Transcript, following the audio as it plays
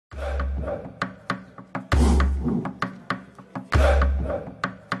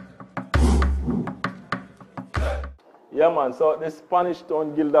Yeah, man, so the Spanish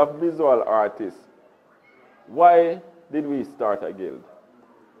Town Guild of Visual Artists. Why did we start a guild?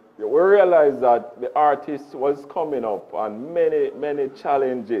 We realized that the artist was coming up on many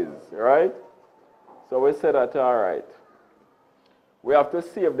challenges, right? So we said that, all right, we have to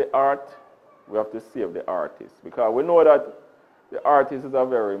save the art, we have to save the artist, because we know that the artist is a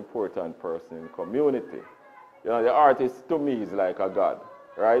very important person in the community. You know, the artist to me is like a god,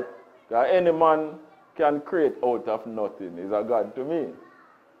 right? Because any man can create out of nothing is a god to me.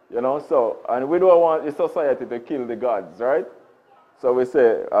 You know, so, and we don't want the society to kill the gods, right? So we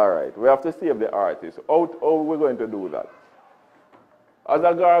say, all right, we have to save the artist. How are we going to do that? As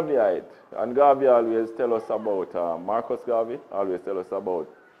a Garveyite, and Garvey always tell us about, Marcus Garvey always tell us about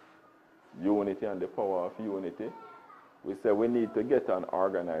unity and the power of unity. We say we need to get an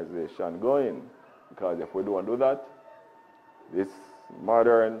organization going, because if we don't do that, this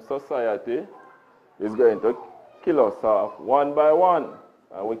modern society is going to kill us off one by one,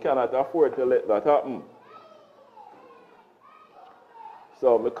 and we cannot afford to let that happen.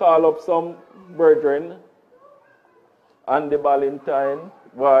 So we call up some brethren. Andy Ballantyne.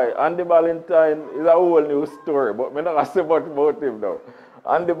 Why? Andy Ballantyne is a whole new story, but I'm not going to say much about him now.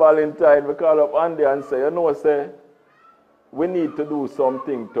 Andy Ballantyne, we call up Andy and say, you know, say, we need to do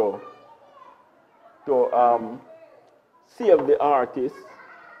something to save the artists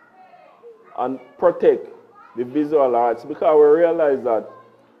and protect the visual arts, because we realize that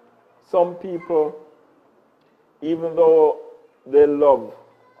some people, even though they love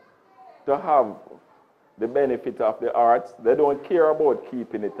to have the benefit of the arts, they don't care about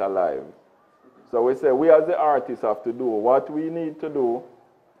keeping it alive. So we say we as the artists have to do what we need to do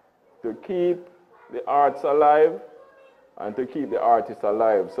to keep the arts alive and to keep the artists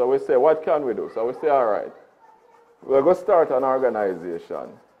alive. So we say, what can we do? So we say, all right, we're going to start an organization.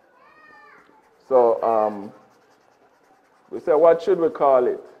 So we say, what should we call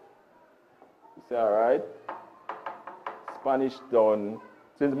it? We say, all right, Spanish Town.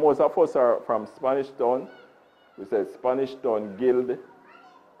 Since most of us are from Spanish Town, we say Spanish Town Guild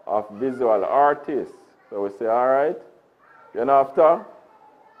of Visual Artists. So we say, all right. Then after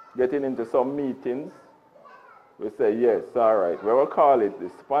getting into some meetings, we say, yes, all right. We will call it the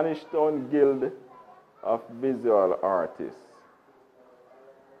Spanish Town Guild of Visual Artists.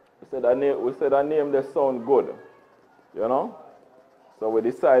 We said that name they sound good, you know? So we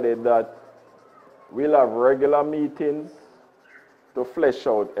decided that we'll have regular meetings to flesh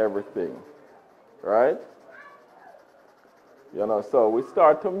out everything, right? You know, so we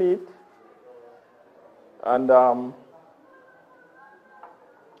start to meet, and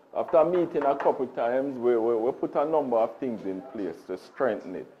after meeting a couple times, we put a number of things in place to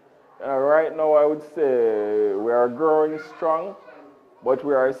strengthen it. Right now, I would say we are growing strong, but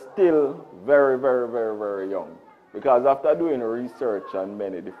we are still very young. Because after doing research on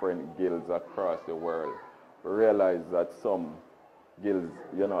many different guilds across the world, we realize that some guilds,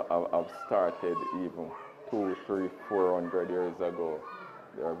 you know, have started even 200, 300, 400 years ago.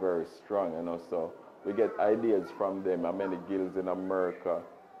 They are very strong, you know, so we get ideas from them. And many guilds in America,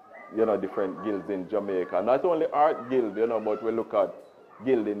 you know, different guilds in Jamaica. Not only art guild, you know, but we look at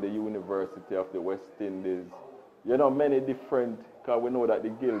guild in the University of the West Indies. You know, many different, because we know that the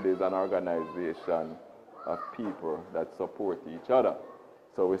guild is an organization of people that support each other.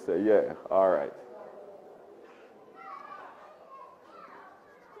 So we say, yeah, all right.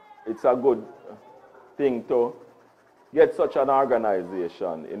 It's a good thing to get such an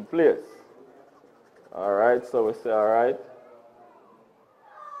organization in place. All right, so we say, all right,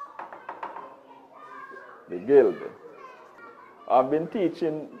 the guild. I've been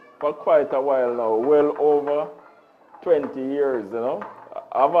teaching for quite a while now, well over 20 years, you know.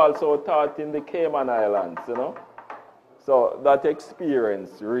 I've also taught in the Cayman Islands, you know. So that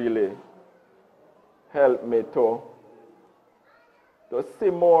experience really helped me to see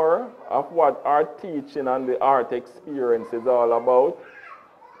more of what art teaching and the art experience is all about,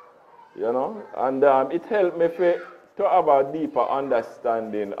 you know. And it helped me to have a deeper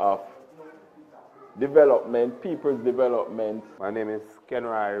understanding of development, people's development. My name is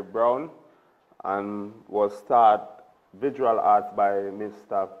Kenry Brown and was taught visual arts by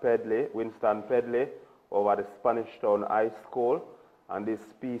Mr. Pedley, Winston Pedley, over the Spanish Town High School. And this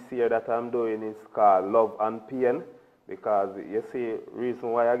piece here that I'm doing is called Love and Pain, because you see,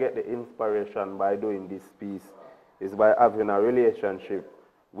 reason why I get the inspiration by doing this piece is by having a relationship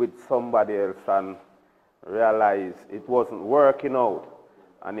with somebody else and realize it wasn't working out.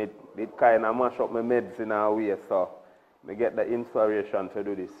 And it kind of mashed up my meds in a way, so I get the inspiration to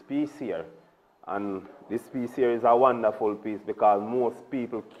do this piece here. And this piece here is a wonderful piece because most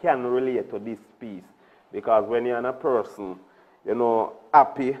people can relate to this piece Because when you're a person, you know,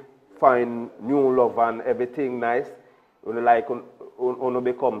 happy, find new love and everything nice, you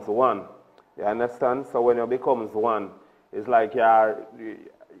becomes one. You understand? So when you becomes one, it's like the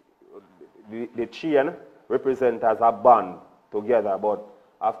chain represents as a bond together, but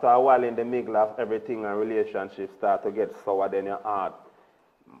after a while in the middle of everything and relationships start to get sour, then your heart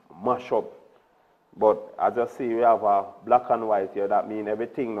mash up. But as you see, we have a black and white here. That means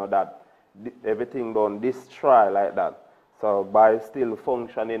everything everything don't destroy like that. So by still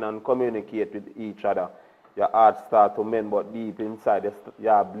functioning and communicate with each other, your heart start to mend, but deep inside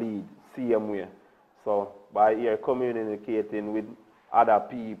you bleed same way. So by here communicating with other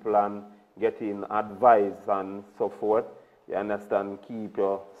people and getting advice and so forth, you understand, keep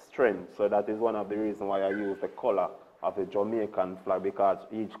your strength. So that is one of the reasons why I use the color of the Jamaican flag, because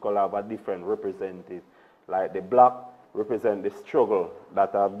each color have a different representative. Like the black represent the struggle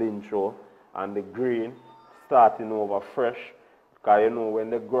that I've been through, and the green starting over fresh. Because you know, when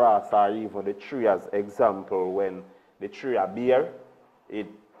the grass or even the tree, as example, when the tree are bare, it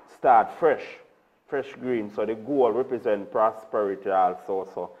start fresh green. So the gold represent prosperity also.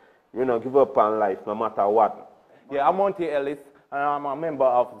 So, you know, give up on life no matter what. Yeah, I'm Monty Ellis, and I'm a member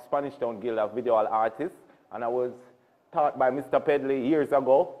of the Spanish Town Guild of Visual Artists, and I was taught by Mr. Pedley years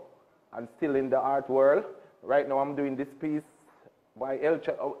ago, and still in the art world. Right now I'm doing this piece by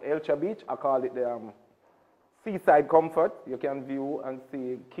Elcha Beach. I call it the Seaside Comfort. You can view and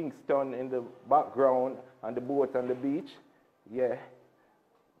see Kingston in the background and the boat on the beach. Yeah,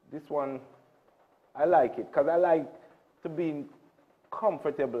 this one, I like it, because I like to be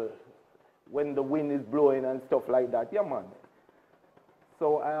comfortable when the wind is blowing and stuff like that. Yeah, man.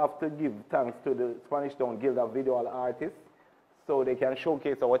 So I have to give thanks to the Spanish Town Guild of Visual Artists, so they can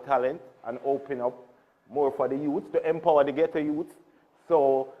showcase our talent and open up more for the youth, to empower the ghetto youth,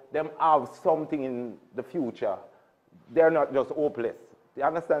 so them have something in the future. They're not just hopeless. They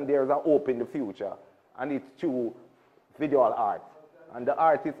understand there's a hope in the future, and it's through visual art. And the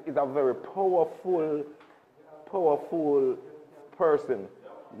artist is a very powerful person.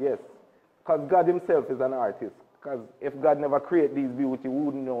 Yes. Because God himself is an artist. Because if God never created these beauty, we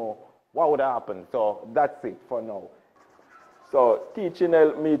wouldn't know what would happen. So that's it for now. So teaching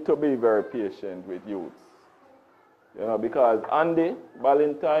helped me to be very patient with youths. You know, because Andy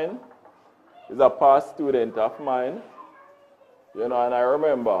Valentine is a past student of mine. You know, and I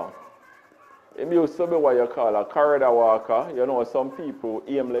remember him used to be what you call a corridor walker. You know, some people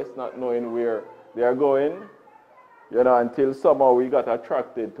aimless, not knowing where they are going. You know, until somehow we got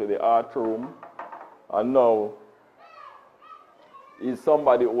attracted to the art room, and now he's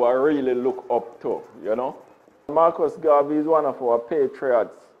somebody who I really look up to, you know. Marcus Garvey is one of our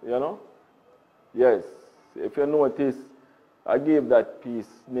patriots, you know. Yes, if you notice, I gave that piece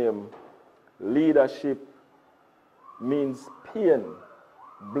name, Leadership Means Pain,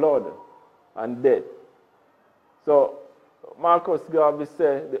 Blood, and Death. So Marcus Garvey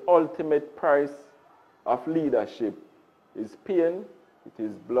said the ultimate price of leadership is pain, it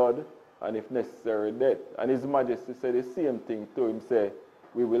is blood, and if necessary, death. And His Majesty said the same thing to him, say,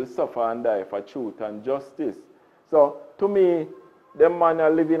 we will suffer and die for truth and justice. So to me, them man are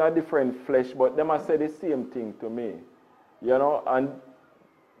living a different flesh, but them are say the same thing to me. You know, and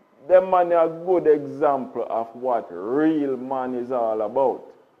them man are a good example of what real man is all about.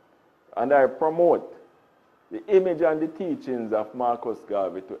 And I promote the image and the teachings of Marcus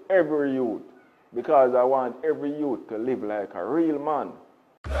Garvey to every youth, because I want every youth to live like a real man.